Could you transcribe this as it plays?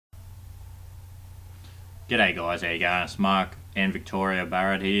G'day guys, how you going? It's Mark and Victoria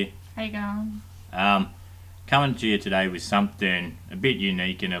Barrett here. How you going? Coming to you today with something a bit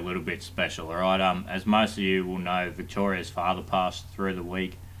unique and a little bit special, alright? As most of you will know, Victoria's father passed through the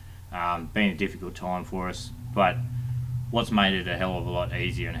week. Been a difficult time for us, but what's made it a hell of a lot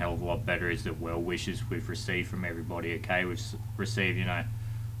easier and a hell of a lot better is the well wishes we've received from everybody, okay? We've received,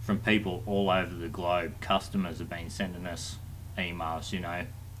 from people all over the globe. Customers have been sending us emails,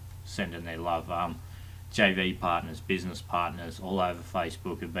 sending their love. JV partners, business partners all over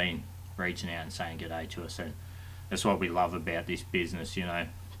Facebook have been reaching out and saying g'day to us, and that's what we love about this business,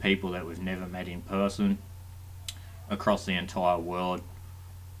 people that we've never met in person across the entire world,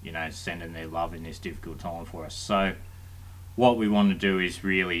 sending their love in this difficult time for us. So what we want to do is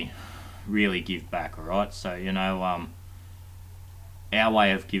really give back, alright? So our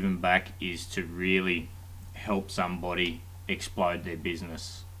way of giving back is to really help somebody explode their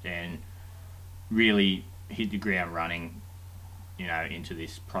business and really hit the ground running, into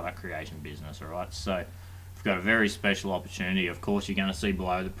this product creation business, alright? So we've got a very special opportunity. Of course, you're going to see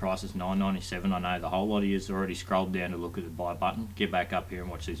below the price is $9.97. I know the whole lot of you has already scrolled down to look at the buy button. Get back up here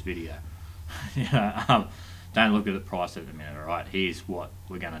and watch this video. Don't look at the price at the minute, alright? Here's what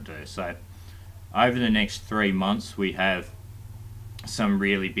we're going to do. So over the next 3 months, we have some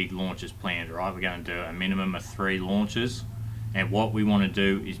really big launches planned, alright? We're going to do a minimum of 3 launches. And what we want to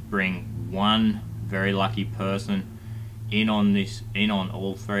do is bring one very lucky person in on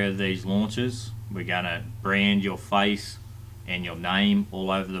all 3 of these launches. We're going to brand your face and your name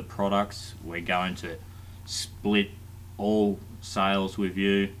all over the products. We're going to split all sales with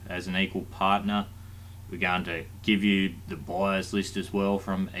you as an equal partner. We're going to give you the buyers list as well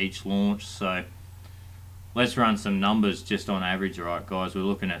from each launch. So let's run some numbers just on average, alright guys. We're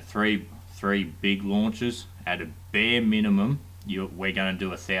looking at three big launches. At a bare minimum, we're going to do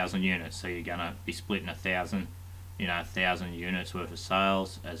 1,000 units. So you're going to be splitting 1,000 units worth of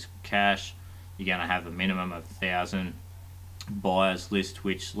sales as cash. You're going to have a minimum of 1,000 buyers list,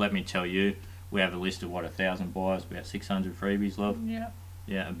 which, let me tell you, we have a list of 1,000 buyers, about 600 freebies, love.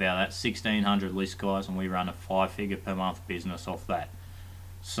 Yeah, about that, 1,600 list, guys, and we run a 5-figure per month business off that.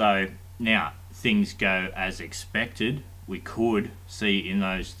 So now things go as expected. We could see in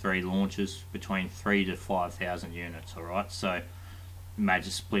those 3 launches between 3,000 to 5,000 units, alright? So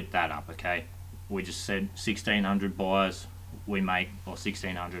imagine split that up, okay? We just said 1,600 buyers we make, or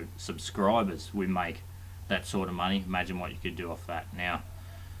 1,600 subscribers we make that sort of money. Imagine what you could do off that. Now,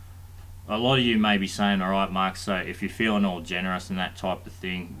 a lot of you may be saying, alright Mark, so if you're feeling all generous and that type of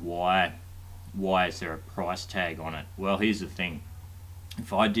thing, why is there a price tag on it? Well, here's the thing.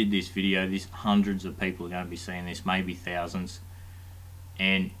 If I did this video, there's hundreds of people are going to be seeing this, maybe thousands,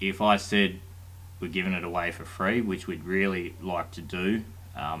 and if I said we're giving it away for free, which we'd really like to do,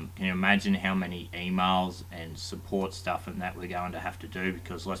 can you imagine how many emails and support stuff and that we're going to have to do?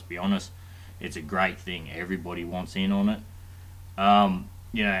 Because let's be honest, it's a great thing, everybody wants in on it,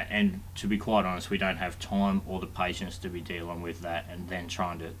 and to be quite honest, we don't have time or the patience to be dealing with that and then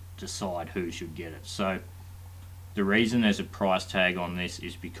trying to decide who should get it. So the reason there's a price tag on this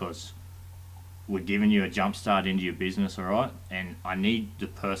is because we're giving you a jump start into your business, alright? And I need the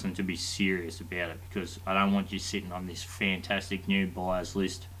person to be serious about it, because I don't want you sitting on this fantastic new buyers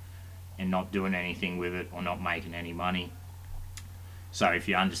list and not doing anything with it or not making any money. So if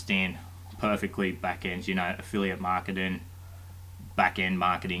you understand perfectly back-end, affiliate marketing, back-end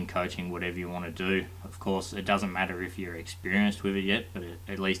marketing, coaching, whatever you want to do. Of course, it doesn't matter if you're experienced with it yet, but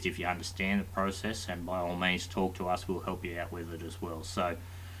at least if you understand the process, and by all means talk to us, we'll help you out with it as well. So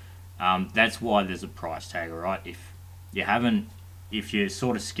that's why there's a price tag, alright? If you're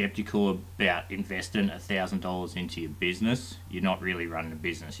sort of skeptical about investing $1,000 into your business, you're not really running a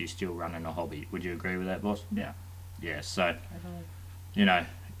business, you're still running a hobby. Would you agree with that, boss? Yeah. Yeah, so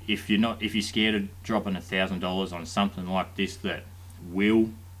if you're scared of dropping $1,000 on something like this that will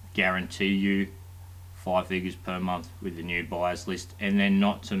guarantee you 5 figures per month with the new buyers list, and then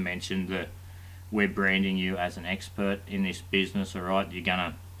not to mention that we're branding you as an expert in this business, alright? You're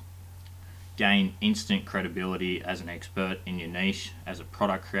gonna gain instant credibility as an expert in your niche as a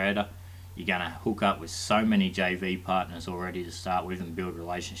product creator. You're gonna hook up with so many JV partners already to start with and build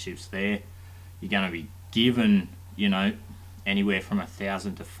relationships there. You're gonna be given, anywhere from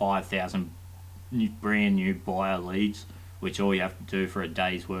 1,000 to 5,000 brand new buyer leads, which all you have to do for a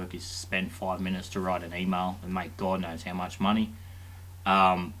day's work is spend 5 minutes to write an email and make God knows how much money.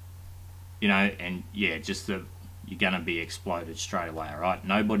 And yeah, you're going to be exploded straight away, alright?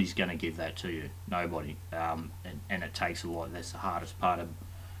 Nobody's going to give that to you. Nobody. And it takes a lot. That's the hardest part of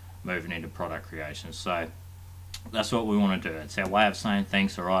moving into product creation. So that's what we want to do. It's our way of saying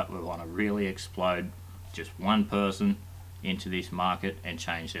thanks, alright? We want to really explode just one person into this market and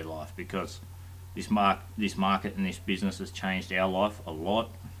change their life, because this market and this business has changed our life a lot,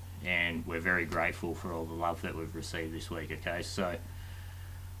 and we're very grateful for all the love that we've received this week. Okay, so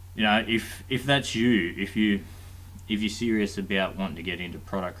you know, if that's you, if you're serious about wanting to get into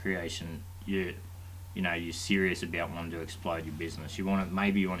product creation, you're serious about wanting to explode your business.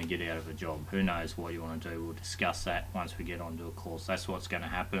 Maybe you want to get out of a job. Who knows what you want to do? We'll discuss that once we get onto a course. That's what's going to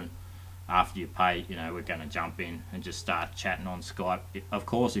happen after you pay. You know, we're going to jump in and just start chatting on Skype. Of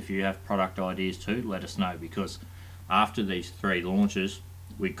course, if you have product ideas too, let us know, because after these 3 launches,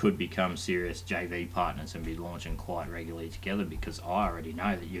 we could become serious JV partners and be launching quite regularly together, because I already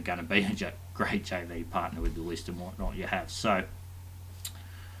know that you're going to be a great JV partner with the list and whatnot you have. So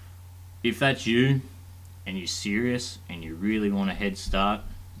if that's you and you're serious and you really want a head start,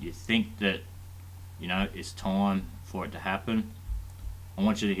 you think that, you know, it's time for it to happen, I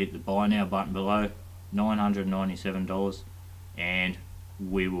want you to hit the buy now button below, $997, and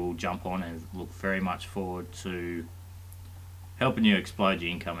we will jump on and look very much forward to helping you explode your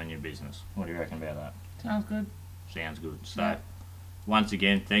income in your business. What do you reckon about that? Sounds good. Sounds good. So, Yeah. Once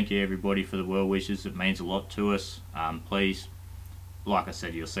again, thank you everybody for the well wishes. It means a lot to us. Please, like I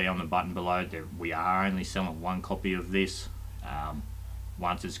said, you'll see on the button below that we are only selling 1 copy of this.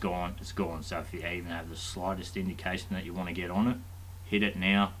 Once it's gone, it's gone. So if you even have the slightest indication that you want to get on it, hit it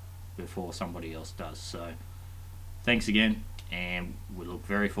now before somebody else does. So thanks again, and we look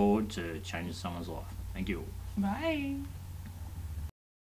very forward to changing someone's life. Thank you all. Bye.